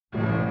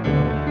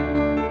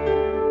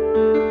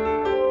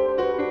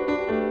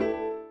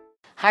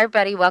Hi,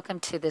 everybody. Welcome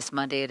to this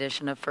Monday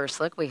edition of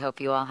First Look. We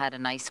hope you all had a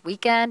nice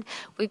weekend.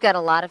 We've got a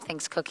lot of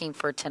things cooking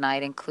for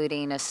tonight,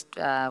 including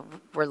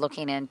we're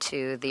looking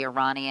into the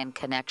Iranian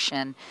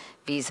connection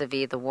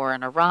vis-a-vis the war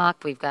in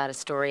Iraq. We've got a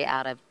story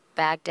out of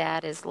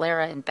Baghdad, is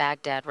Lara in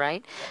Baghdad,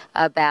 right?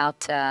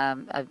 About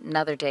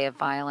another day of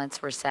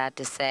violence, we're sad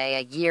to say,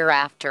 a year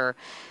after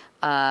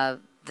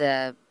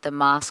the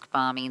mosque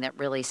bombing that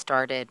really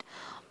started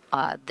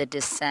the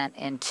descent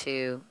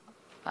into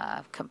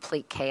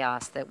complete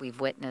chaos that we've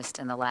witnessed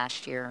in the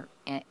last year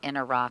in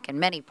Iraq, in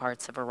many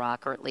parts of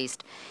Iraq, or at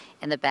least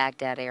in the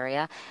Baghdad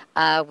area.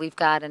 We've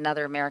got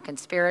another American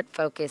Spirit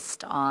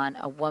focused on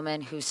a woman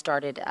who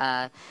started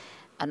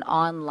an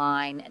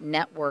online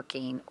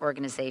networking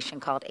organization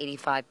called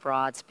 85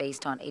 Broads,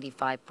 based on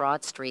 85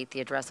 Broad Street,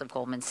 the address of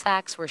Goldman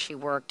Sachs, where she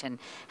worked and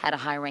had a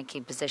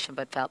high-ranking position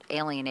but felt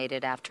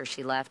alienated after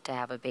she left to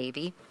have a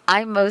baby.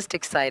 I'm most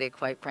excited,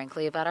 quite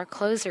frankly, about our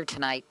closer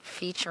tonight,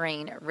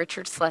 featuring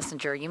Richard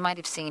Schlesinger. You might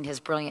have seen his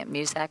brilliant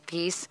Muzak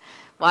piece.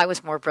 Well, I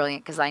was more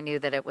brilliant because I knew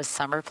that it was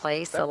Summer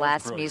Place, the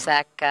last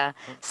Muzak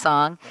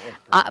song.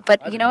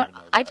 But you know what?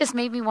 I just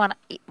made me want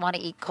to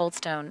eat Cold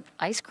Stone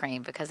ice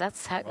cream because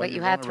that's what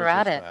you had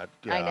throughout it.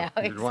 Yeah. I know,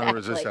 exactly. You'd want to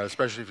resist that,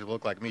 especially if you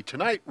look like me.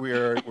 Tonight,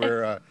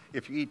 we're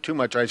if you eat too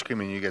much ice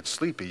cream and you get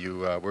sleepy,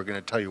 we're going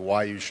to tell you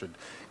why you should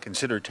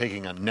consider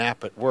taking a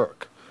nap at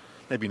work.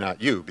 Maybe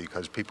not you,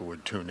 because people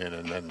would tune in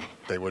and then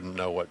they wouldn't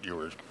know what you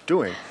were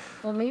doing.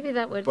 Well, maybe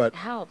that would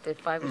help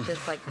if I was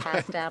just like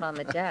passed out on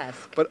the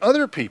desk. But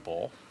other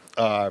people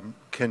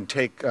can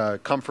take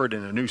comfort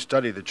in a new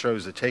study that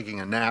shows that taking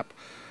a nap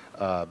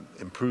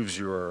improves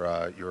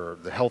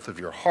the health of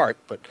your heart,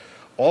 but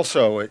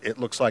also it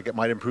looks like it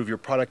might improve your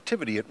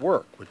productivity at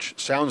work, which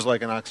sounds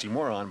like an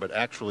oxymoron, but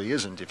actually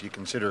isn't if you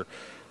consider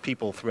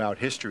people throughout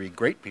history,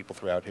 great people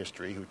throughout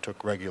history, who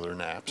took regular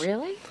naps.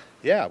 Really?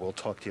 Yeah, we'll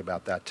talk to you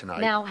about that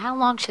tonight. Now, how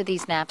long should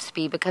these naps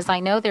be? Because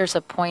I know there's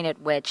a point at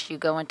which you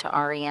go into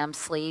REM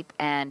sleep,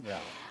 and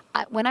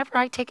whenever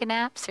I take a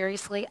nap,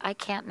 seriously, I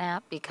can't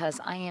nap because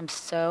I am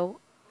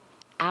so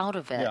out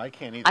of it. Yeah, I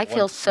can't either. I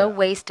feel so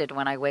wasted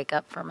when I wake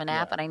up from a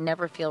nap, and I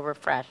never feel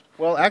refreshed.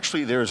 Well,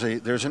 actually, there's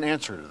an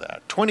answer to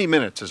that. 20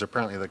 minutes is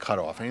apparently the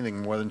cutoff.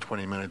 Anything more than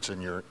 20 minutes,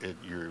 and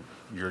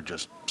you're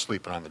just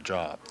sleeping on the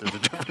job. There's a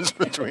difference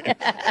between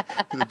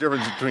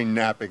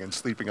napping and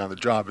sleeping on the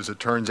job, as it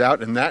turns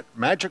out, and that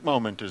magic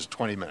moment is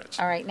 20 minutes.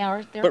 All right,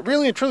 now, but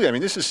really and truly, I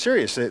mean, this is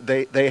serious.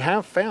 They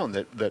have found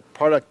that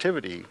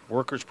productivity,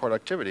 workers'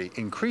 productivity,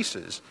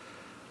 increases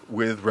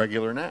with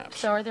regular naps.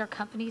 So are there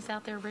companies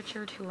out there,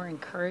 Richard, who are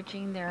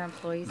encouraging their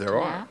employees to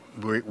nap?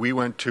 There are. We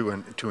went to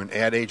an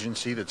ad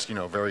agency that's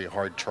very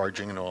hard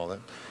charging and all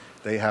that.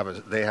 They have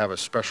a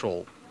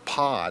special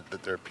pod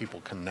that their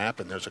people can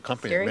nap in. There's a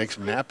company that makes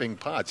napping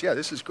pods. Yeah,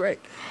 this is great.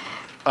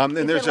 And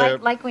is there's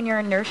it like when you're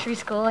in nursery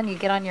school and you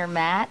get on your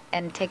mat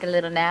and take a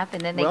little nap,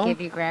 and then they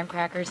give you graham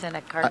crackers and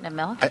a carton of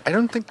milk? I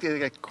don't think they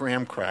get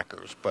graham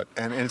crackers, but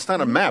and it's not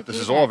a map. This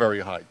is all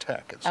very high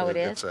tech. It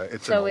is?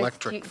 It's an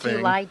electric thing. Do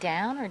you lie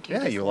down or do you?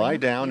 Yeah, you lie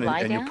down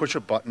and you push a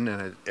button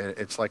and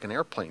it's like an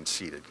airplane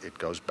seat. It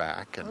goes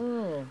back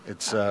and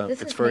it's very nice.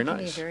 This is making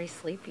me very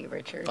sleepy,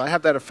 Richard. I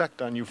have that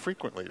effect on you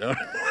frequently, don't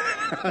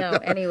I? No,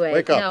 anyway,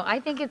 Wake up. No, I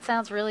think it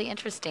sounds really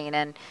interesting,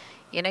 and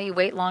you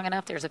wait long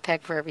enough, there's a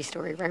peg for every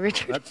story, right,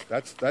 Richard?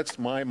 That's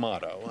my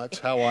motto. That's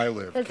how I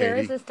live, Because there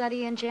is a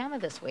study in JAMA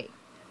this week.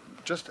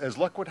 Just as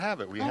luck would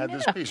have it, we had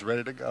this piece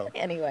ready to go.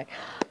 Anyway,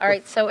 all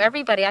right, so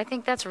everybody, I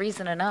think that's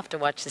reason enough to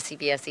watch the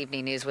CBS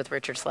Evening News with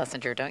Richard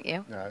Schlesinger, don't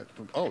you?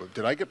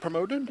 Did I get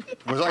promoted?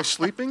 Was I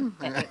sleeping?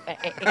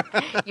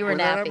 You were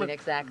napping,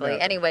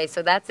 exactly. Anyway,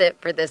 so that's it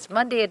for this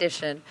Monday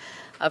edition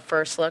of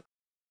First Look.